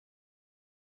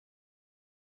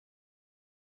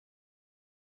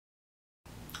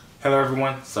Hello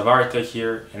everyone, Tech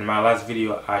here. In my last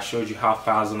video I showed you how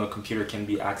files on a computer can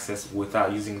be accessed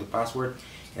without using the password.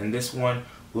 In this one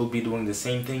we'll be doing the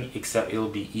same thing, except it'll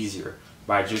be easier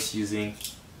by just using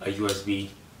a USB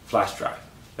flash drive.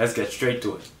 Let's get straight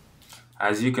to it.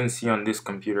 As you can see on this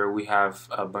computer, we have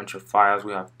a bunch of files.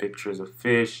 We have pictures of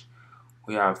fish,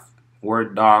 we have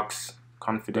Word docs,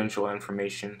 confidential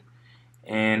information,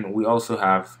 and we also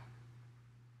have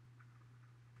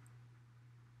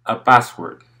a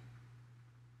password.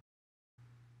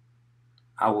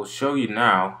 I will show you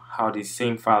now how these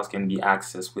same files can be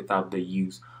accessed without the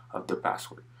use of the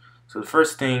password. So the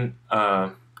first thing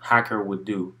a hacker would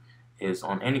do is,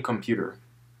 on any computer,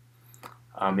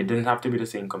 it doesn't have to be the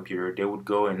same computer, they would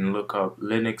go and look up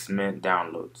Linux Mint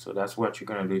download. So that's what you're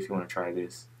going to do if you want to try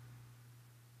this.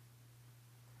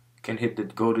 You can hit the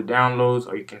go to downloads,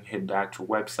 or you can hit the actual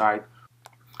website.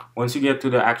 Once you get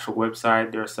to the actual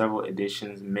website, there are several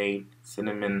editions: Mate,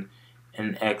 Cinnamon,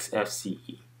 and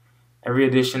XFCE. Every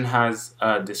edition has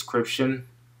a description.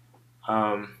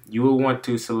 You will want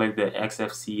to select the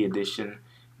XFCE edition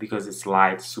because it's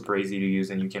light, super easy to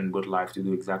use, and you can boot live to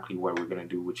do exactly what we're going to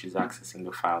do, which is accessing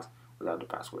the files without the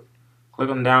password. Click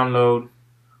on download.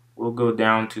 We'll go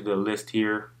down to the list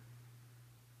here.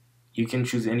 You can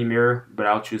choose any mirror, but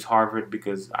I'll choose Harvard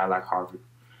because I like Harvard.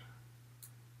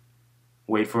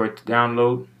 Wait for it to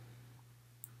download.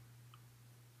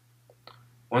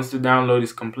 Once the download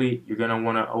is complete, you're going to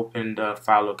want to open the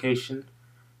file location,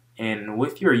 and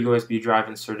with your USB drive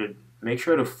inserted, make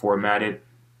sure to format it.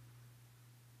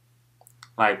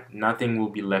 Like, nothing will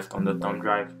be left on the thumb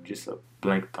drive, just a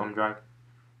blank thumb drive.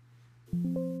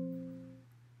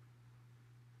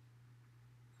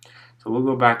 So we'll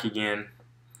go back again.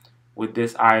 With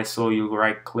this ISO, you'll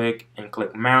right click and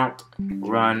click Mount,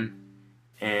 Run,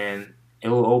 and it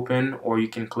will open, or you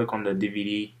can click on the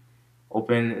DVD.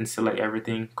 Open and select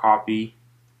everything, copy,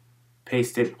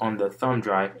 paste it on the thumb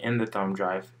drive,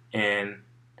 and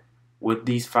with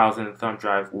these files in the thumb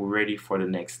drive, we're ready for the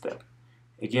next step.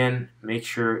 Again, make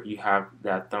sure you have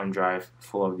that thumb drive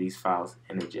full of these files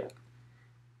and eject.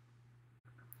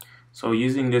 So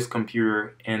using this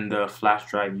computer and the flash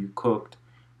drive you cooked,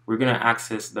 we're going to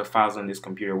access the files on this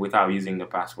computer without using the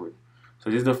password. So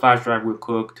this is the flash drive we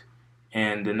cooked,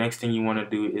 and the next thing you want to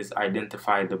do is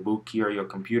identify the boot key on your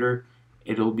computer.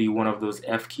 It'll be one of those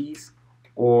F keys,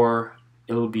 or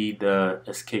it'll be the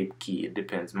escape key. It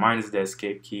depends. Mine is the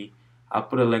escape key. I'll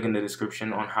put a link in the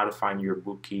description on how to find your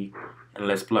boot key, and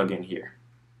let's plug in here.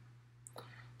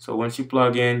 So once you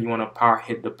plug in, you want to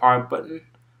hit the power button,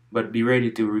 but be ready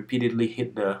to repeatedly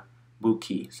hit the boot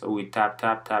key. So we tap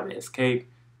escape,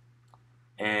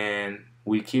 and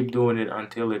we keep doing it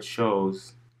until it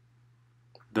shows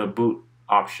the boot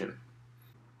option.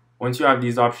 Once you have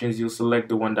these options, you'll select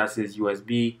the one that says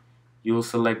USB. You'll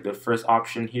select the first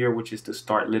option here, which is to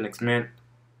start Linux Mint.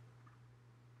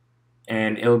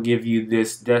 And it'll give you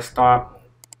this desktop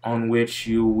on which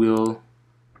you will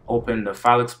open the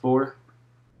File Explorer.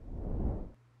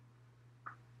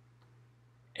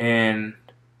 And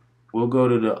we'll go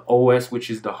to the OS, which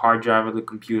is the hard drive of the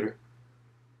computer.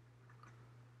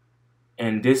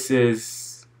 And this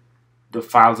is the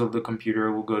files of the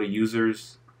computer. We'll go to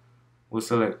Users. We'll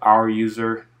select our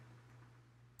user.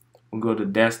 We'll go to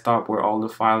desktop where all the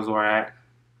files are at.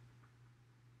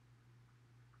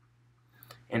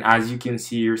 And as you can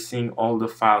see, you're seeing all the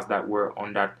files that were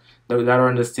on that are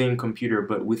on the same computer,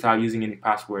 but without using any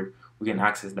password, we can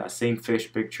access that same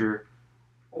fish picture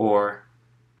or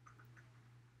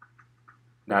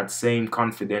that same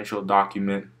confidential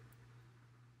document.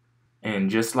 And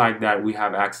just like that, we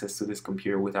have access to this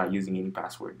computer without using any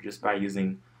password, just by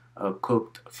using a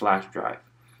cooked flash drive.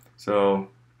 So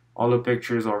all the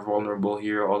pictures are vulnerable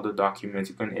here, all the documents,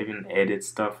 you can even edit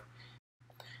stuff.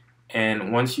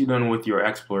 And once you're done with your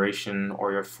exploration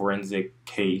or your forensic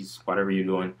case, whatever you're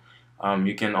doing,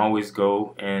 you can always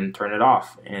go and turn it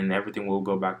off, and everything will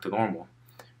go back to normal.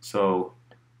 So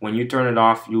when you turn it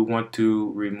off, you want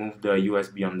to remove the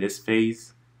USB on this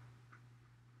phase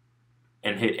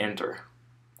and hit enter.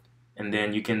 And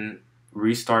then you can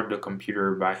restart the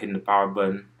computer by hitting the power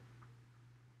button.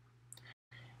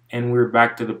 And we're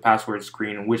back to the password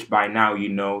screen, which by now you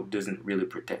know doesn't really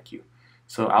protect you.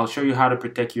 So I'll show you how to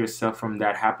protect yourself from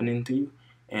that happening to you,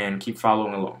 and keep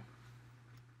following along.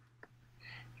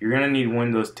 You're going to need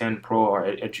Windows 10 Pro or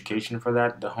Education for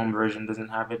that. The home version doesn't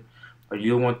have it, but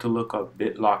you'll want to look up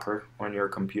BitLocker on your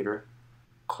computer.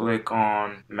 Click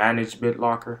on Manage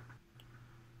BitLocker.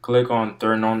 Click on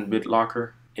Turn on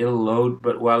BitLocker. It'll load,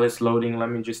 but while it's loading, let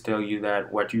me just tell you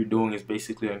that what you're doing is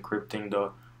basically encrypting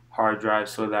the hard drive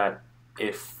so that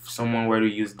if someone were to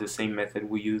use the same method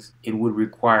we use, it would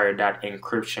require that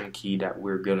encryption key that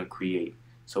we're gonna create.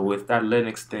 So with that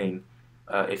Linux thing,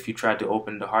 if you try to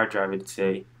open the hard drive, it'd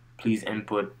say, please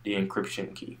input the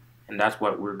encryption key. And that's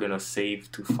what we're gonna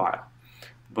save to file.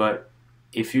 But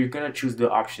if you're gonna choose the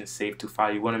option save to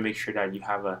file, you wanna make sure that you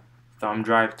have a thumb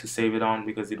drive to save it on,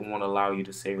 because it won't allow you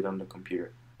to save it on the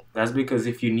computer. That's because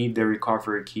if you need the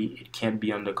recovery key, it can't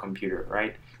be on the computer,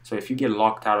 right? So if you get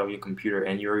locked out of your computer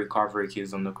and your recovery key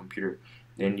is on the computer,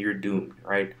 then you're doomed,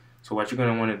 right? So what you're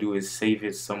going to want to do is save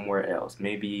it somewhere else,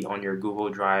 maybe on your Google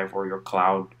Drive or your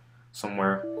cloud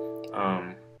somewhere.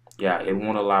 Yeah, it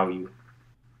won't allow you.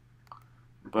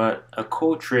 But a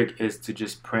cool trick is to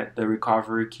just print the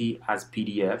recovery key as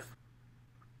PDF.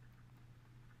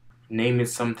 Name it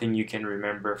something you can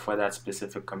remember for that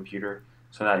specific computer,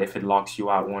 so that if it locks you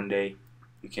out one day,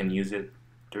 you can use it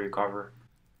to recover.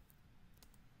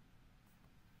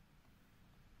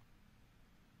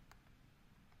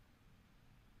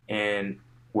 And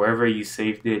wherever you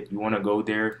saved it, you want to go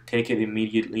there, take it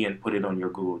immediately and put it on your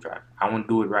Google Drive. I won't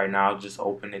do it right now, I'll just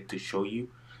open it to show you.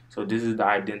 So this is the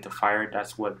identifier,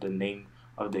 that's what the name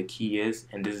of the key is,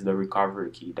 and this is the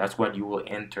recovery key. That's what you will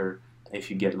enter if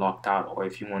you get locked out, or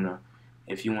if you wanna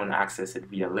access it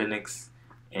via Linux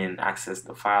and access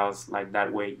the files like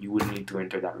that way, you would need to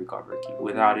enter that recovery key.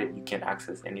 Without it, you can't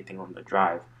access anything on the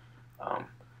drive.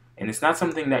 And it's not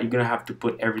something that you're gonna have to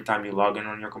put every time you log in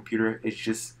on your computer. It's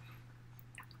just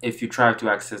if you try to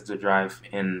access the drive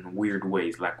in weird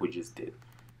ways like we just did.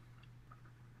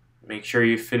 Make sure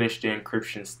you finish the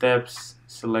encryption steps,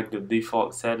 select the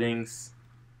default settings.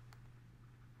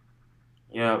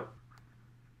 Yep.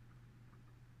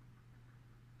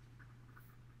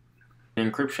 The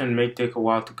encryption may take a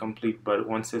while to complete, but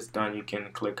once it's done, you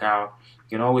can click out.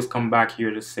 You can always come back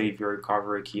here to save your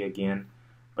recovery key again.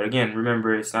 But again,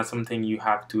 remember, it's not something you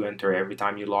have to enter every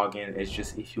time you log in. It's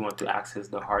just if you want to access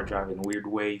the hard drive in weird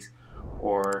ways,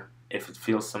 or if it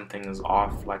feels something is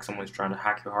off, like someone's trying to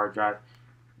hack your hard drive,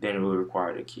 then it will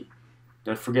require the key.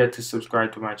 Don't forget to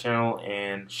subscribe to my channel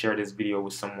and share this video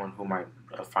with someone who might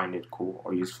find it cool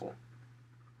or useful.